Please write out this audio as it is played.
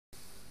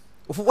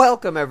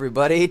Welcome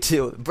everybody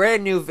to a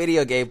brand new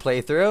video game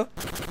playthrough,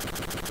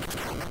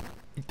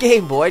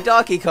 Game Boy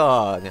Donkey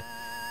Kong.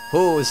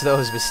 Who's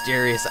those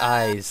mysterious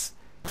eyes?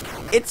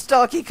 It's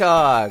Donkey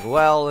Kong!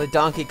 Well,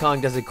 Donkey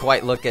Kong doesn't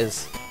quite look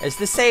as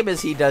the same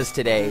as he does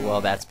today.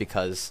 Well, that's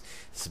because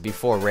this is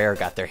before Rare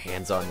got their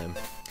hands on them.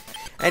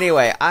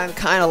 Anyway, I'm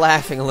kind of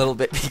laughing a little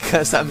bit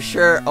because I'm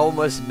sure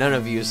almost none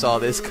of you saw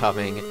this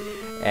coming.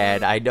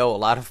 And I know a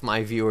lot of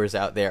my viewers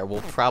out there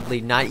will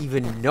probably not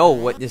even know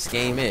what this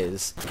game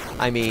is.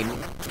 I mean,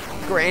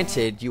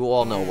 granted, you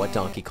all know what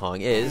Donkey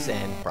Kong is,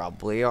 and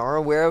probably are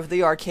aware of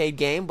the arcade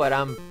game, but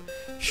I'm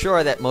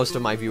sure that most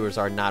of my viewers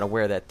are not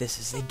aware that this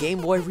is a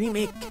Game Boy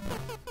remake.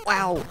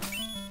 Wow!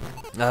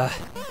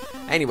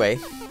 Anyway,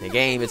 the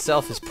game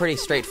itself is pretty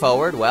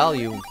straightforward. Well,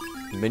 you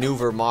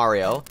maneuver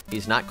Mario.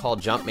 He's not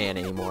called Jumpman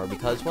anymore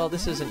because, well,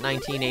 this isn't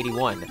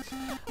 1981.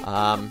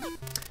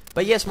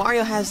 But yes,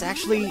 Mario has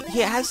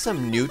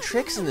some new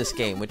tricks in this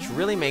game, which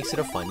really makes it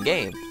a fun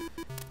game.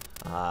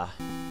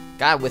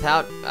 God,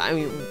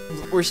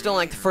 we're still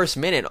like the first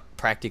minute,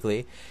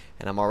 practically,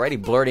 and I'm already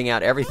blurting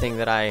out everything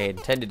that I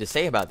intended to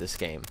say about this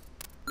game.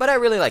 But I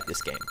really like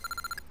this game.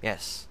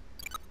 Yes.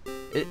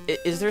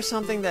 Is there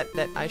something that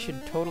I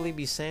should totally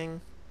be saying?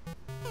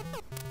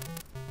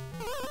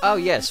 Oh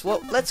yes,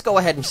 well, let's go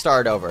ahead and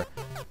start over.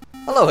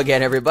 Hello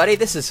again, everybody.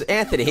 This is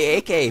Anthony,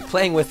 aka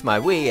Playing With My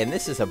Wii, and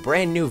this is a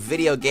brand new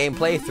video game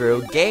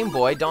playthrough, Game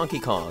Boy Donkey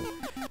Kong.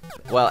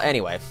 Well,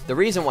 anyway, the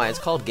reason why it's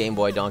called Game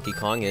Boy Donkey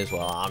Kong is,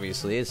 well,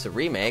 obviously, it's a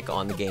remake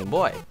on the Game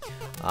Boy.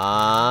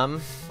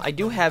 I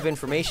do have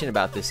information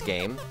about this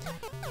game,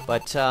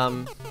 but, you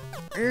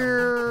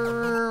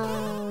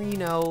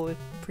know,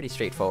 pretty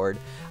straightforward.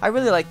 I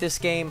really like this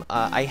game.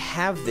 I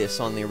have this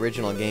on the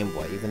original Game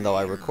Boy, even though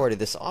I recorded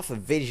this off of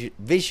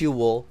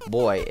Visual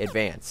Boy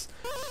Advance.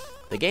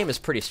 The game is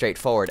pretty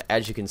straightforward,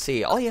 as you can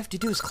see. All you have to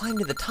do is climb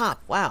to the top.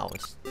 Wow,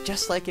 it's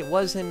just like it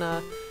was in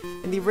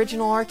the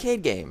original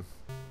arcade game.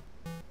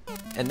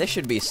 And this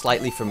should be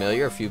slightly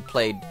familiar if you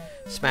played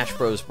Smash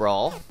Bros.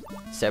 Brawl.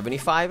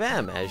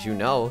 75M, as you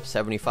know,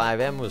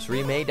 75M was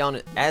remade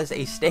as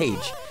a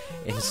stage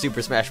in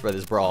Super Smash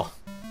Bros. Brawl.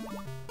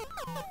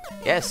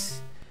 Yes.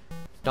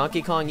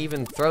 Donkey Kong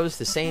even throws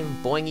the same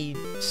boingy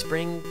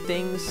spring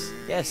things.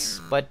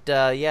 Yes, but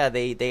yeah,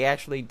 they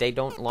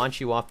don't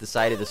launch you off the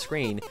side of the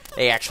screen.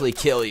 They actually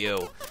kill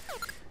you.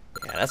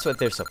 Yeah, that's what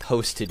they're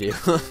supposed to do.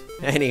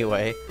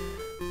 Anyway,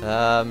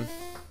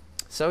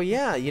 so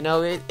yeah, you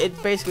know,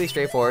 it's basically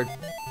straightforward.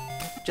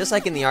 Just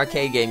like in the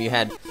arcade game, you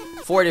had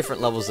 4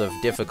 different levels of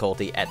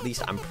difficulty. At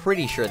least I'm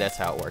pretty sure that's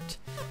how it worked.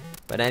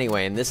 But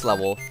anyway, in this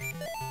level,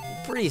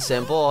 pretty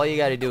simple. All you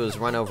got to do is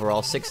run over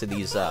all 6 of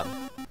these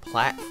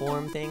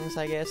platform things,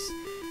 I guess,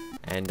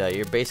 and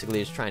you're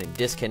basically just trying to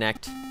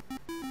disconnect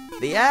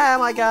the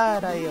my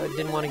god, I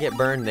didn't want to get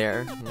burned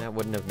there. That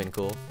wouldn't have been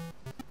cool.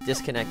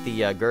 Disconnect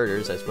the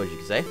girders, I suppose you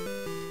could say.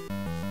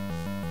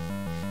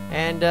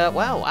 And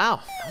wow,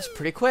 that was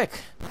pretty quick.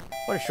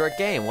 What a short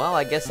game. Well,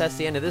 I guess that's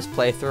the end of this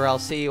playthrough. I'll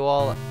see you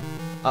all.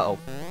 Oh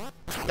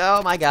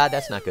my god,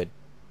 that's not good.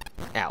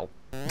 Ow.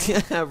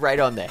 Right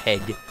on the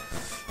head.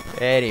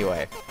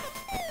 Anyway,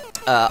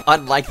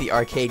 unlike the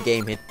arcade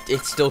game, it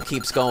still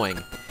keeps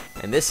going,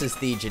 and this is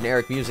the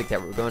generic music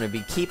that we're going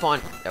to keep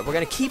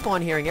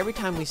on hearing every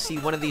time we see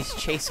one of these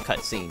chase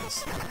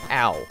cutscenes.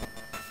 Ow!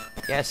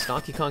 Yes,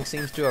 Donkey Kong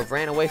seems to have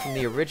ran away from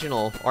the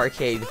original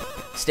arcade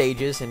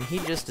stages, and he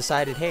just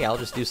decided, hey, I'll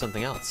just do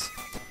something else.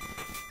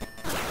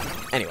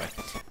 Anyway,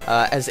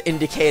 as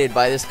indicated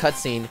by this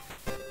cutscene,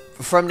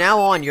 from now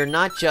on, you're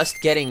not just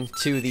getting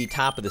to the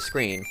top of the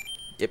screen.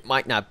 It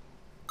might not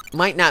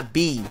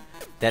be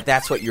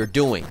that's what you're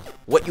doing.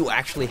 What you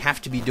actually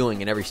have to be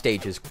doing in every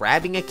stage is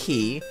grabbing a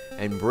key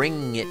and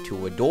bringing it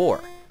to a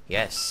door.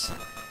 Yes.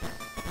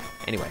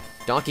 Anyway,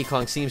 Donkey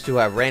Kong seems to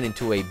have ran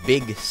into a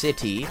big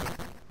city.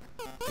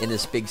 In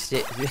this big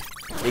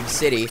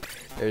city,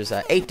 there's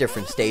 8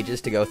 different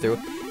stages to go through.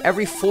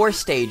 Every 4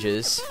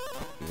 stages,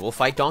 you will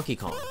fight Donkey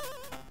Kong.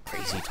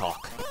 Crazy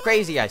talk.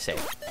 Crazy, I say.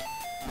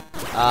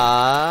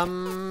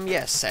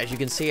 Yes, as you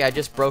can see, I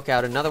just broke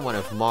out another one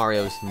of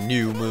Mario's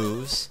new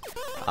moves.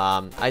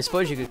 I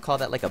suppose you could call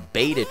that like a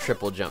beta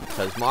triple jump,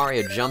 because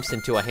Mario jumps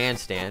into a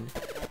handstand,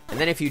 and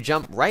then if you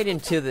jump right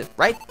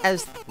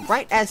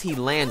as he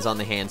lands on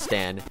the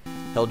handstand,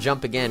 he'll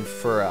jump again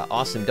for an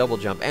awesome double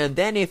jump, and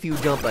then if you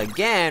jump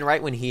again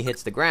right when he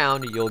hits the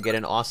ground, you'll get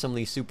an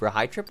awesomely super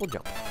high triple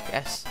jump.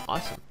 Yes,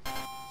 awesome.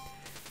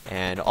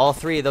 And all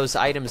 3 of those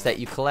items that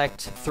you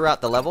collect throughout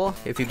the level,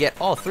 if you get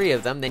all 3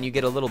 of them, then you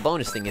get a little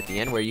bonus thing at the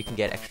end where you can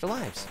get extra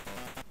lives.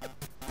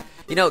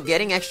 You know,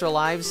 getting extra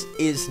lives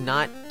is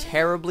not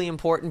terribly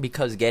important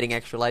because getting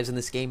extra lives in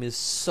this game is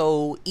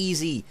so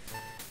easy.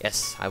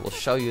 Yes, I will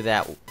show you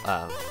that,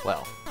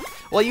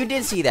 well, you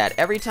did see that.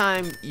 Every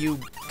time you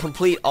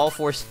complete all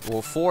 4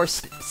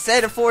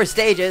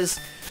 stages,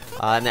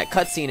 and that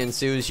cutscene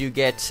ensues, you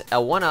get a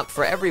 1-up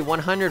for every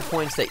 100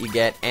 points that you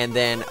get, and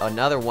then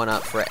another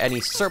 1-up for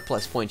any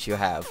surplus points you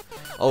have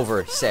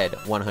over said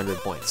 100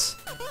 points.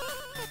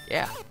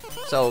 Yeah.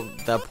 So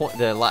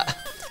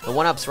the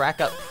one-ups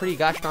rack up pretty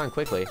gosh darn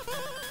quickly.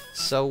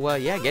 So,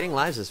 yeah, getting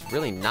lives is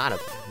really not.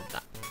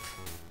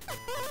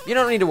 You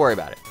don't need to worry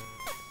about it.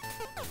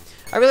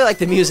 I really like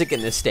the music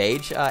in this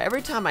stage.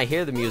 Every time I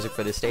hear the music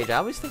for this stage, I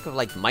always think of,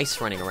 like,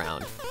 mice running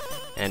around.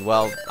 And,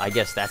 well, I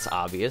guess that's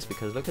obvious,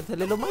 because look at the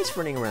little mice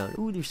running around.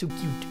 Ooh, they're so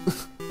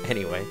cute.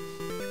 Anyway.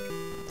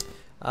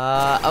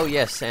 Oh,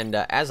 yes, and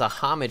as a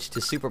homage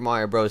to Super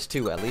Mario Bros.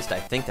 2, at least I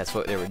think that's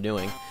what they were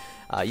doing,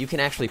 you can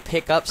actually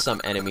pick up some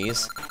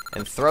enemies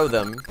and throw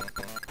them.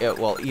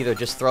 Well, either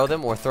just throw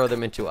them or throw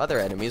them into other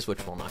enemies,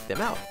 which will knock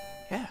them out.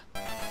 Yeah.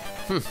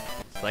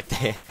 It's like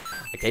they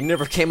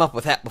never came up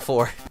with that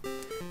before.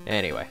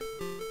 Anyway.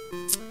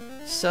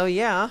 So,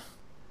 yeah.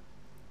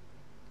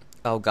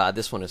 Oh god,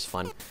 this one is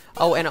fun.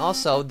 Oh, and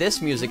also,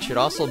 this music should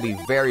also be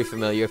very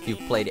familiar if you've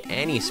played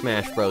any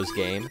Smash Bros.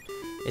 Game.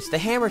 It's the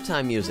Hammer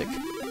Time music.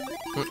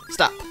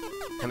 Stop.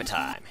 Hammer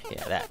Time.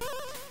 Yeah, that.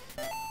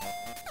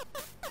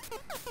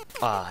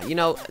 You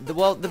know,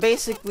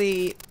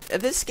 basically,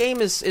 this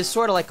game is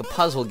sort of like a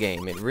puzzle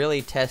game. It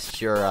really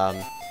tests your,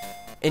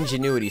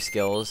 ingenuity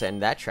skills,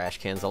 and that trash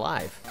can's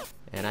alive.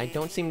 And I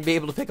don't seem to be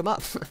able to pick him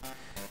up.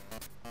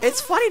 It's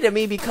funny to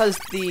me because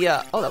the,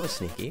 oh, that was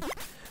sneaky.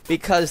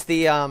 Because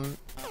the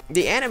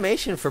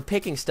animation for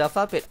picking stuff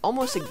up, it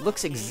almost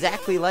looks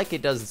exactly like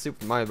it does in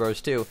Super Mario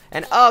Bros. 2.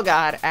 And, oh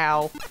god,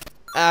 ow.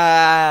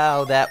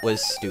 Ow, that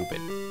was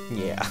stupid.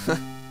 Yeah.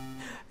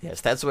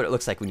 Yes, that's what it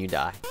looks like when you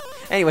die.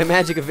 Anyway,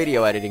 magic of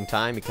video editing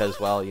time, because,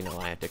 well, you know,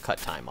 I have to cut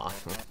time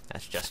off.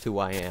 That's just who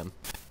I am.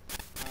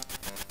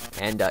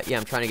 And, yeah,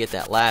 I'm trying to get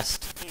that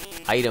last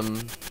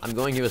item. I'm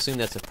going to assume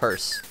that's a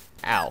purse.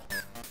 Ow.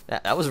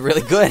 That was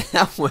really good.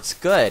 That was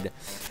good.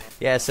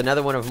 Yes,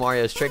 another one of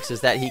Mario's tricks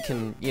is that he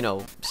can, you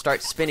know,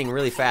 start spinning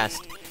really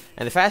fast.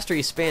 And the faster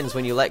he spins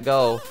when you let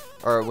go,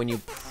 or when you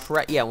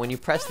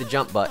press the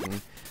jump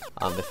button,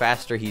 the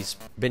faster he's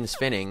been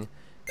spinning,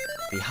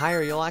 the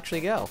higher you'll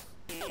actually go.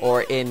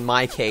 Or in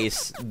my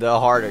case, the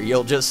harder.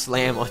 You'll just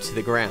slam onto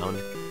the ground.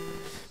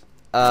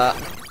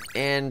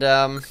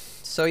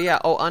 So yeah,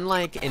 oh,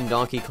 unlike in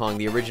Donkey Kong,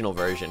 the original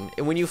version,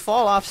 when you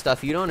fall off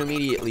stuff, you don't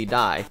immediately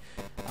die.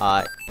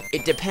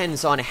 It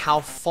depends on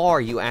how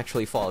far you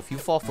actually fall. If you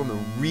fall from a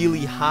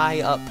really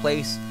high up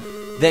place,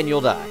 then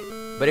you'll die.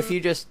 But if you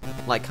just,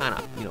 like, kind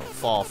of, you know,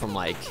 fall from,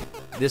 like,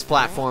 this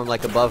platform,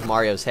 like, above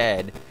Mario's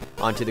head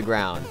onto the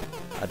ground,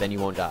 then you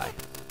won't die.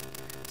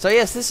 So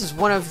yes, this is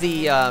one of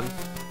the,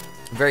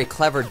 very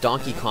clever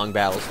Donkey Kong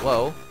battles.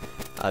 Whoa.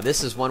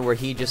 This is one where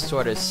he just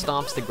sort of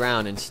stomps the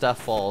ground and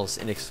stuff falls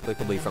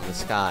inexplicably from the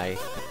sky.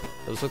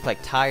 Those look like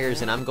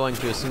tires, and I'm going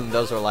to assume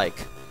those are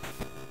like,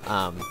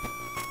 I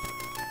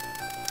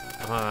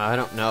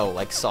don't know,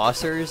 like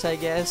saucers, I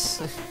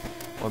guess?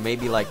 Or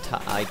maybe like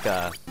top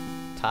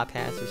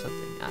hats or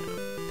something? I don't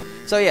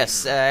know. So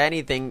yes,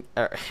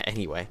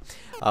 anyway,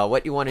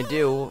 what you want to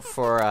do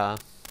for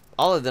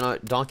all of the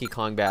Donkey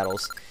Kong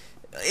battles,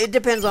 it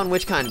depends on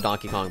which kind of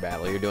Donkey Kong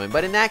battle you're doing,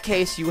 but in that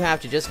case, you have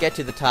to just get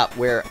to the top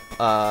where,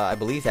 I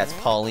believe that's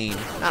Pauline.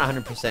 Not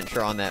 100%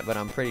 sure on that, but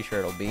I'm pretty sure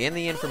it'll be in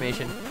the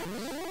information.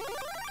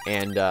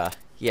 And,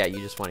 yeah, you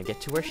just want to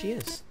get to where she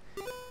is.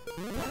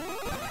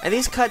 And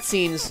these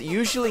cutscenes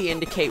usually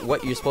indicate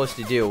what you're supposed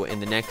to do in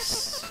the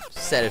next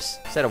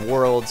set of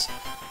worlds.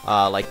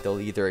 Like, they'll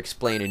either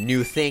explain a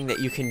new thing that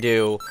you can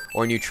do,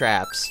 or new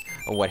traps,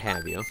 or what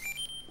have you.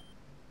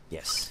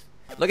 Yes.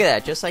 Look at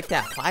that, just like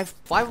that.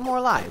 Five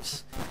more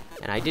lives.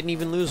 And I didn't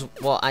even lose,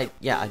 well, I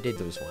did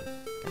lose one.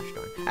 Gosh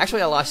darn.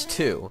 Actually, I lost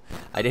 2.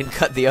 I didn't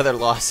cut the other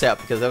loss out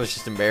because that was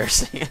just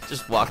embarrassing. I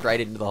just walked right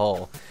into the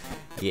hole.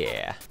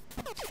 Yeah.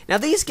 Now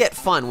these get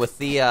fun with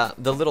the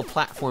little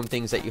platform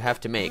things that you have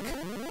to make.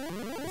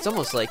 It's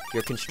almost like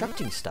you're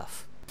constructing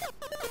stuff.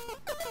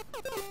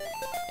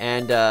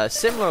 And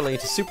similarly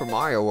to Super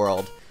Mario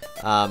World,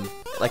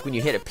 like when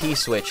you hit a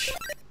P-switch,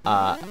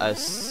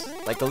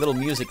 like a little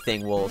music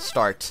thing will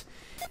start.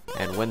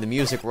 And when the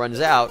music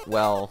runs out,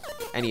 well,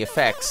 any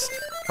effects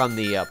from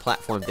the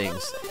platform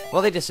things,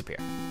 well, they disappear.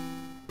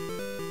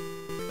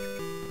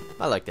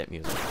 I like that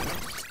music.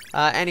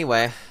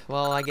 Anyway,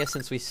 well, I guess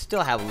since we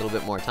still have a little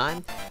bit more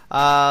time,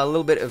 a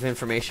little bit of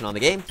information on the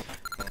game.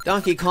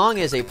 Donkey Kong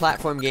is a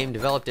platform game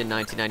developed in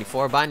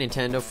 1994 by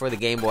Nintendo for the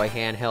Game Boy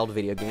handheld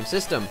video game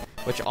system,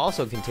 which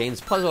also contains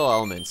puzzle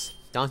elements.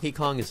 Donkey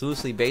Kong is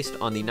loosely based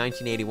on the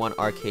 1981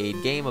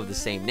 arcade game of the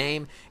same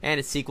name and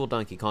its sequel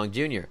Donkey Kong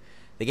Jr.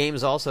 The game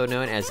is also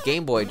known as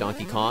Game Boy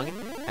Donkey Kong,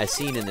 as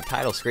seen in the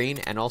title screen,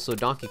 and also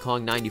Donkey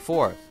Kong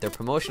 94, their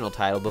promotional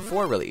title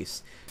before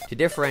release, to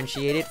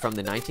differentiate it from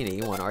the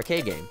 1981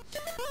 arcade game.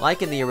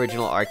 Like in the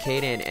original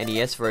arcade and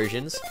NES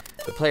versions,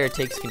 the player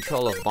takes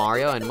control of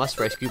Mario and must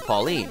rescue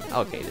Pauline,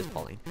 okay, it is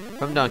Pauline,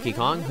 from Donkey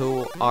Kong,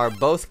 who are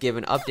both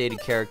given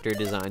updated character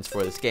designs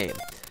for this game.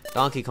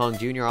 Donkey Kong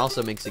Jr.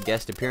 also makes a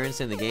guest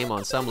appearance in the game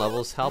on some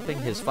levels, helping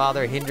his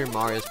father hinder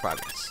Mario's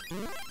progress.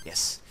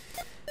 Yes.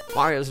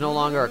 Mario's no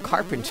longer a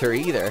carpenter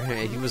either.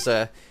 He was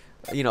a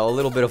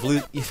little bit of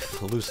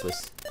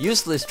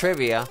useless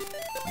trivia.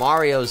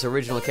 Mario's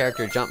original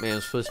character, Jumpman,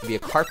 was supposed to be a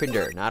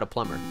carpenter, not a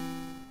plumber.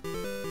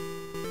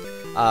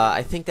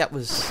 I think that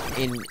was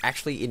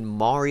actually in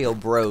Mario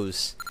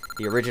Bros,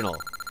 the original.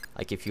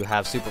 Like if you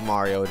have Super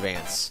Mario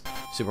Advance,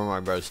 Super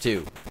Mario Bros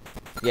 2.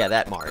 Yeah,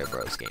 that Mario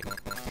Bros game.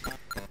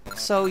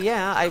 So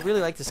yeah, I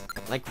really like this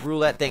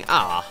roulette thing.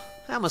 I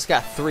almost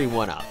got 3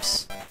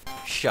 1-ups.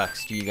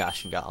 Shucks, gee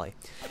gosh and golly.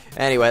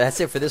 Anyway, that's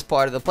it for this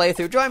part of the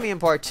playthrough. Join me in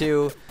part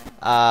 2.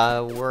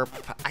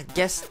 I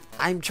guess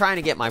I'm trying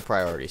to get my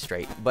priorities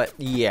straight. But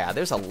yeah,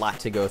 there's a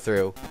lot to go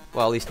through.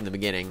 Well, at least in the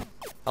beginning.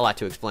 A lot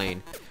to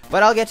explain.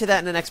 But I'll get to that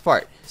in the next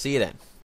part. See you then.